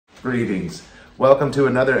Greetings. Welcome to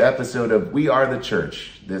another episode of We Are the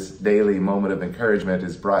Church. This daily moment of encouragement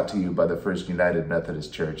is brought to you by the First United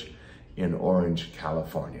Methodist Church in Orange,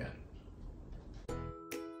 California.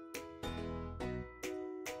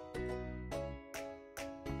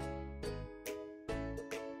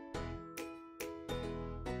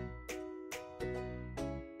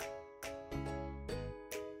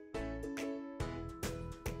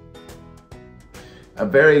 A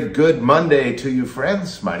very good Monday to you,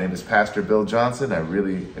 friends. My name is Pastor Bill Johnson. I'm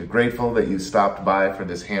really grateful that you stopped by for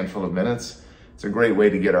this handful of minutes. It's a great way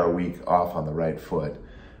to get our week off on the right foot.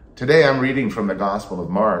 Today I'm reading from the Gospel of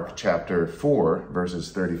Mark, chapter 4,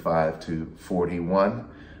 verses 35 to 41.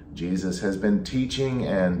 Jesus has been teaching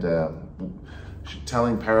and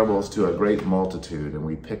telling parables to a great multitude, and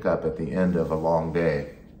we pick up at the end of a long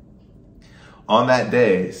day. On that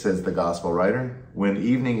day, says the Gospel writer, when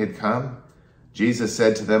evening had come, Jesus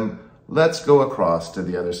said to them, "Let's go across to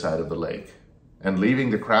the other side of the lake." And leaving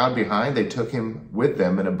the crowd behind, they took him with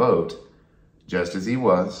them in a boat, just as he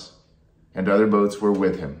was, and other boats were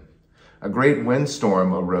with him. A great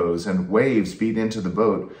windstorm arose, and waves beat into the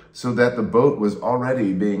boat, so that the boat was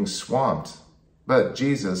already being swamped. But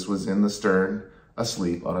Jesus was in the stern,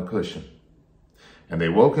 asleep on a cushion. And they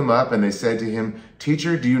woke him up, and they said to him,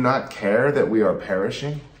 "Teacher, do you not care that we are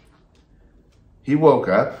perishing?" He woke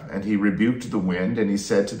up, and he rebuked the wind, and he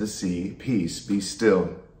said to the sea, "Peace, be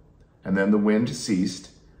still." And then the wind ceased,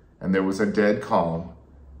 and there was a dead calm.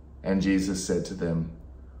 And Jesus said to them,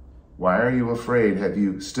 "Why are you afraid? Have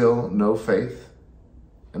you still no faith?"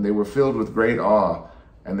 And they were filled with great awe,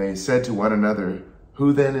 and they said to one another,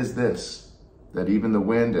 "Who then is this, that even the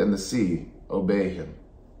wind and the sea obey him?"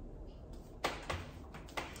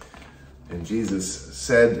 And Jesus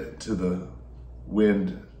said to the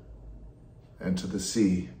wind and to the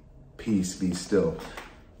sea, "Peace, be still."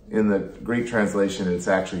 In the Greek translation, it's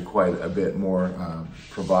actually quite a bit more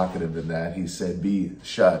provocative than that. He said, "Be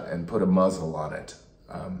shut and put a muzzle on it."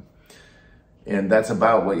 And that's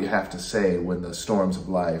about what you have to say when the storms of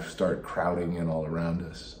life start crowding in all around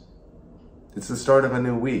us. It's the start of a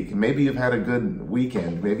new week. Maybe you've had a good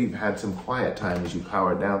weekend. Maybe you've had some quiet time as you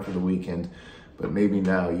power down for the weekend. But maybe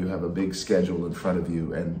now you have a big schedule in front of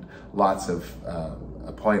you and lots of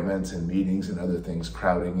appointments and meetings and other things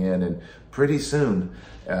crowding in. And pretty soon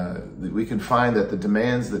we can find that the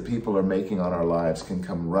demands that people are making on our lives can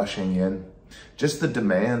come rushing in. Just the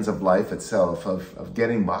demands of life itself, of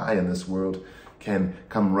getting by in this world, can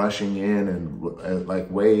come rushing in and like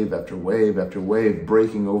wave after wave after wave,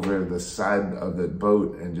 breaking over the side of the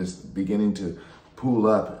boat and just beginning to pool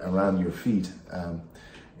up around your feet.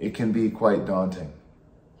 It can be quite daunting.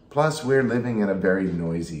 Plus, we're living in a very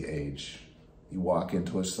noisy age. You walk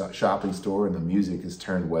into a shopping store and the music is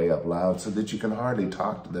turned way up loud so that you can hardly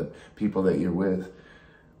talk to the people that you're with.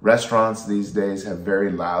 Restaurants these days have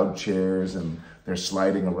very loud chairs and they're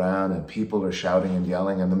sliding around and people are shouting and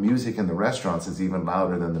yelling, and the music in the restaurants is even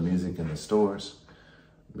louder than the music in the stores.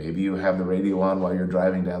 Maybe you have the radio on while you're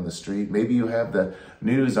driving down the street. Maybe you have the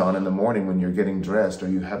news on in the morning when you're getting dressed, or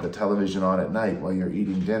you have the television on at night while you're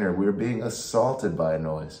eating dinner. We're being assaulted by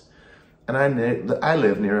noise. And I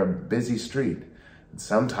live near a busy street. And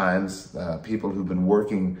sometimes people who've been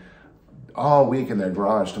working all week in their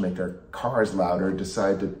garage to make their cars louder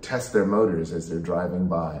decide to test their motors as they're driving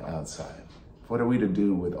by outside. What are we to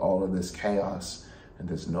do with all of this chaos and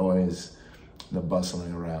this noise and the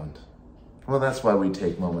bustling around? Well, that's why we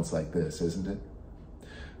take moments like this, isn't it?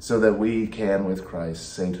 So that we can, with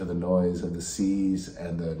Christ, say to the noise of the seas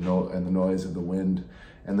and the noise of the wind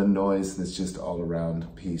and the noise that's just all around,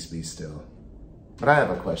 "Peace, be still." But I have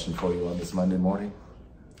a question for you on this Monday morning.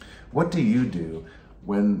 What do you do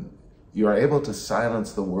when you are able to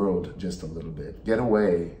silence the world just a little bit, get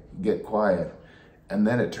away, get quiet, and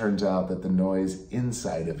then it turns out that the noise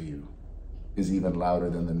inside of you is even louder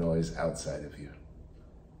than the noise outside of you?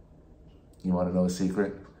 You want to know a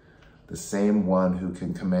secret? The same one who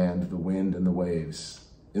can command the wind and the waves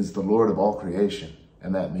is the Lord of all creation.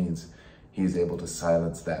 And that means he's able to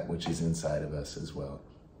silence that which is inside of us as well.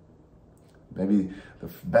 Maybe the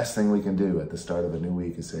best thing we can do at the start of a new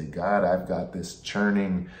week is say, "God, I've got this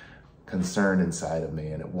churning concern inside of me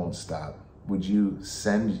and it won't stop. Would you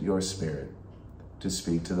send your spirit to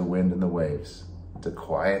speak to the wind and the waves, to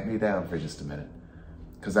quiet me down for just a minute?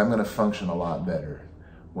 Because I'm going to function a lot better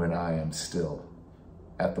when I am still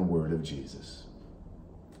at the word of Jesus."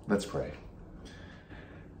 Let's pray.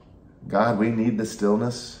 God, we need the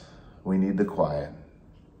stillness. We need the quiet.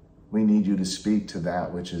 We need you to speak to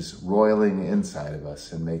that which is roiling inside of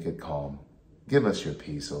us and make it calm. Give us your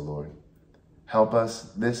peace, O Lord. Help us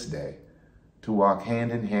this day to walk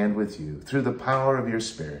hand in hand with you through the power of your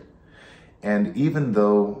Spirit. And even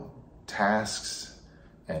though tasks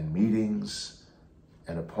and meetings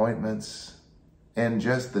and appointments and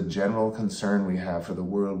just the general concern we have for the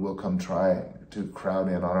world will come try to crowd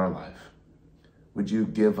in on our life, would you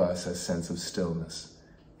give us a sense of stillness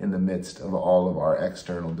in the midst of all of our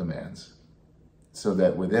external demands, so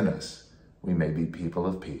that within us we may be people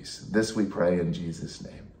of peace. This we pray in Jesus'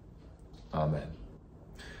 name. Amen.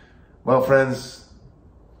 Well, friends,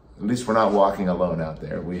 at least we're not walking alone out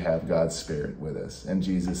there. We have God's Spirit with us. And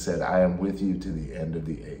Jesus said, I am with you to the end of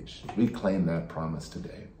the age. We claim that promise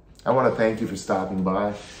today. I want to thank you for stopping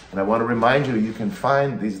by. And I want to remind you, you can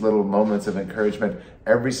find these little moments of encouragement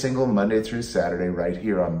every single Monday through Saturday right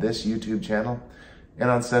here on this YouTube channel. And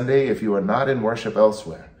on Sunday, if you are not in worship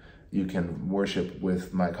elsewhere, you can worship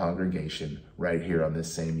with my congregation right here on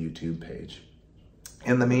this same YouTube page.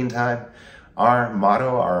 In the meantime, our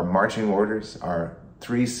motto, our marching orders, are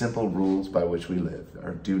 3 simple rules by which we live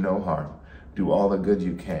are do no harm, do all the good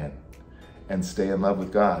you can, and stay in love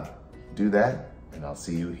with God. Do that, and I'll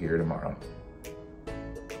see you here tomorrow.